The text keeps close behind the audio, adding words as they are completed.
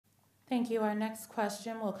Thank you. Our next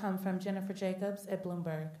question will come from Jennifer Jacobs at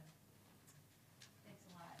Bloomberg. Thanks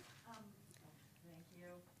a lot. Thank you.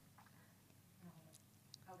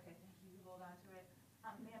 Okay, thank you. Hold on to it.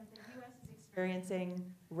 Ma'am, the U.S. is experiencing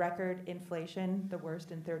record inflation, the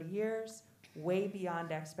worst in 30 years, way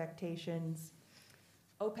beyond expectations.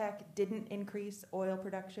 OPEC didn't increase oil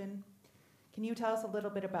production. Can you tell us a little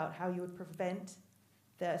bit about how you would prevent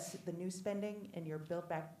the new spending in your Build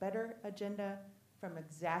Back Better agenda from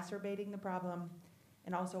exacerbating the problem?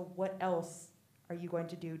 And also, what else are you going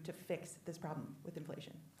to do to fix this problem with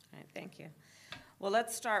inflation? All right, thank you. Well,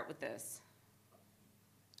 let's start with this.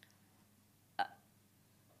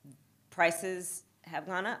 Prices have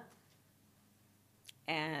gone up,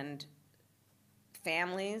 and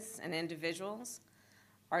families and individuals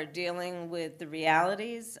are dealing with the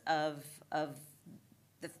realities of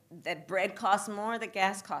that bread costs more, that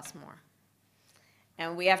gas costs more.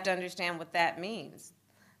 And we have to understand what that means.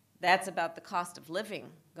 That's about the cost of living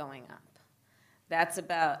going up. That's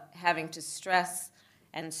about having to stress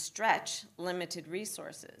and stretch limited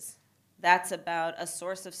resources. That's about a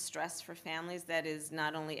source of stress for families that is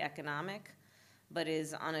not only economic, but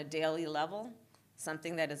is on a daily level,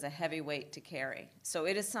 something that is a heavy weight to carry. So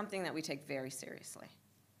it is something that we take very seriously,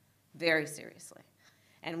 very seriously.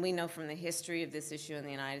 And we know from the history of this issue in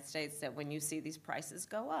the United States that when you see these prices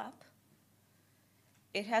go up,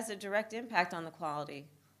 it has a direct impact on the quality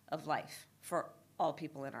of life for all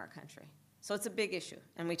people in our country. So it's a big issue,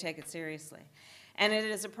 and we take it seriously. And it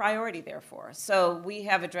is a priority, therefore. So we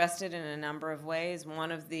have addressed it in a number of ways.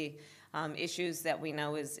 One of the issues that we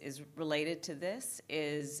know is related to this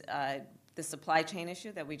is the supply chain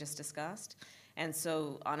issue that we just discussed. And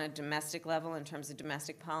so on a domestic level, in terms of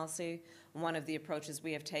domestic policy, one of the approaches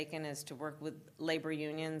we have taken is to work with labor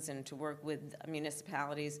unions and to work with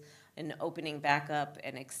municipalities in opening back up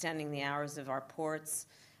and extending the hours of our ports.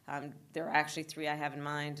 There are actually three I have in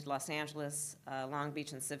mind: Los Angeles, Long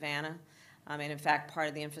Beach, and Savannah. And in fact, part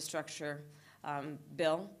of the infrastructure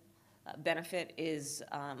bill benefit is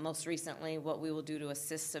most recently what we will do to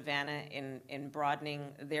assist Savannah in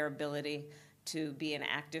broadening their ability to be an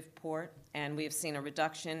active port. And we have seen a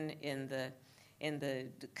reduction in the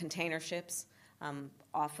container ships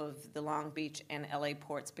off of the Long Beach and LA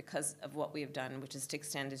ports because of what we have done, which is to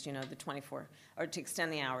extend, as you know, to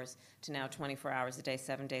extend the hours to now 24 hours a day,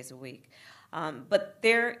 7 days a week. But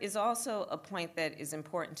there is also a point that is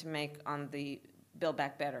important to make on the Build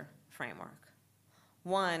Back Better framework.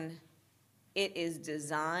 One, it is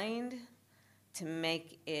designed to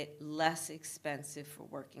make it less expensive for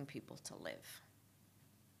working people to live.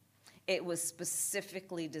 It was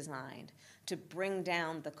specifically designed to bring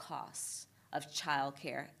down the costs of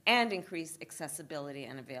childcare and increase accessibility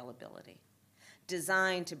and availability.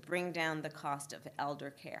 Designed to bring down the cost of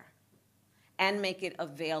elder care and make it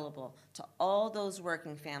available to all those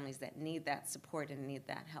working families that need that support and need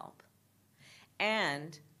that help.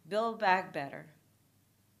 And Build Back Better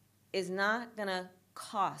is not going to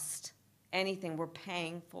cost anything. We're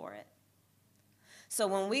paying for it. So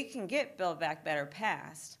when we can get Build Back Better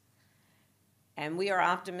passed, and we are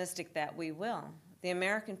optimistic that we will, the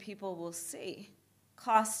American people will see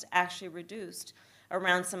costs actually reduced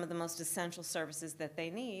around some of the most essential services that they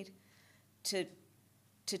need to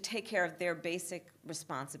take care of their basic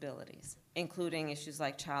responsibilities, including issues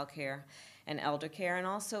like child care and elder care, and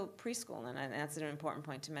also preschool. And that's an important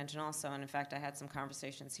point to mention also. And in fact, I had some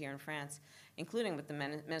conversations here in France, including with the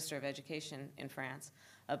Minister of Education in France,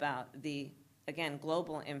 about the, again,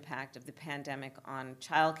 global impact of the pandemic on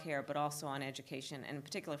child care, but also on education, and in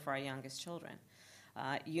particular for our youngest children.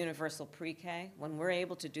 Universal pre-K, when we're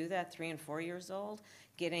able to do that, 3 and 4 years old,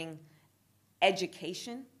 getting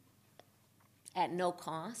education at no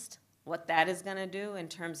cost, what that is going to do in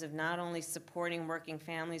terms of not only supporting working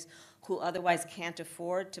families who otherwise can't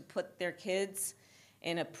afford to put their kids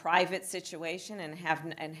in a private situation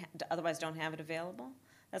and otherwise don't have it available,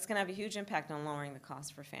 that's going to have a huge impact on lowering the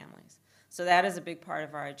cost for families. So that is a big part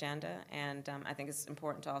of our agenda, and I think it's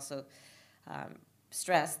important to also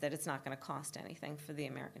stress that it's not going to cost anything for the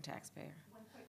American taxpayer.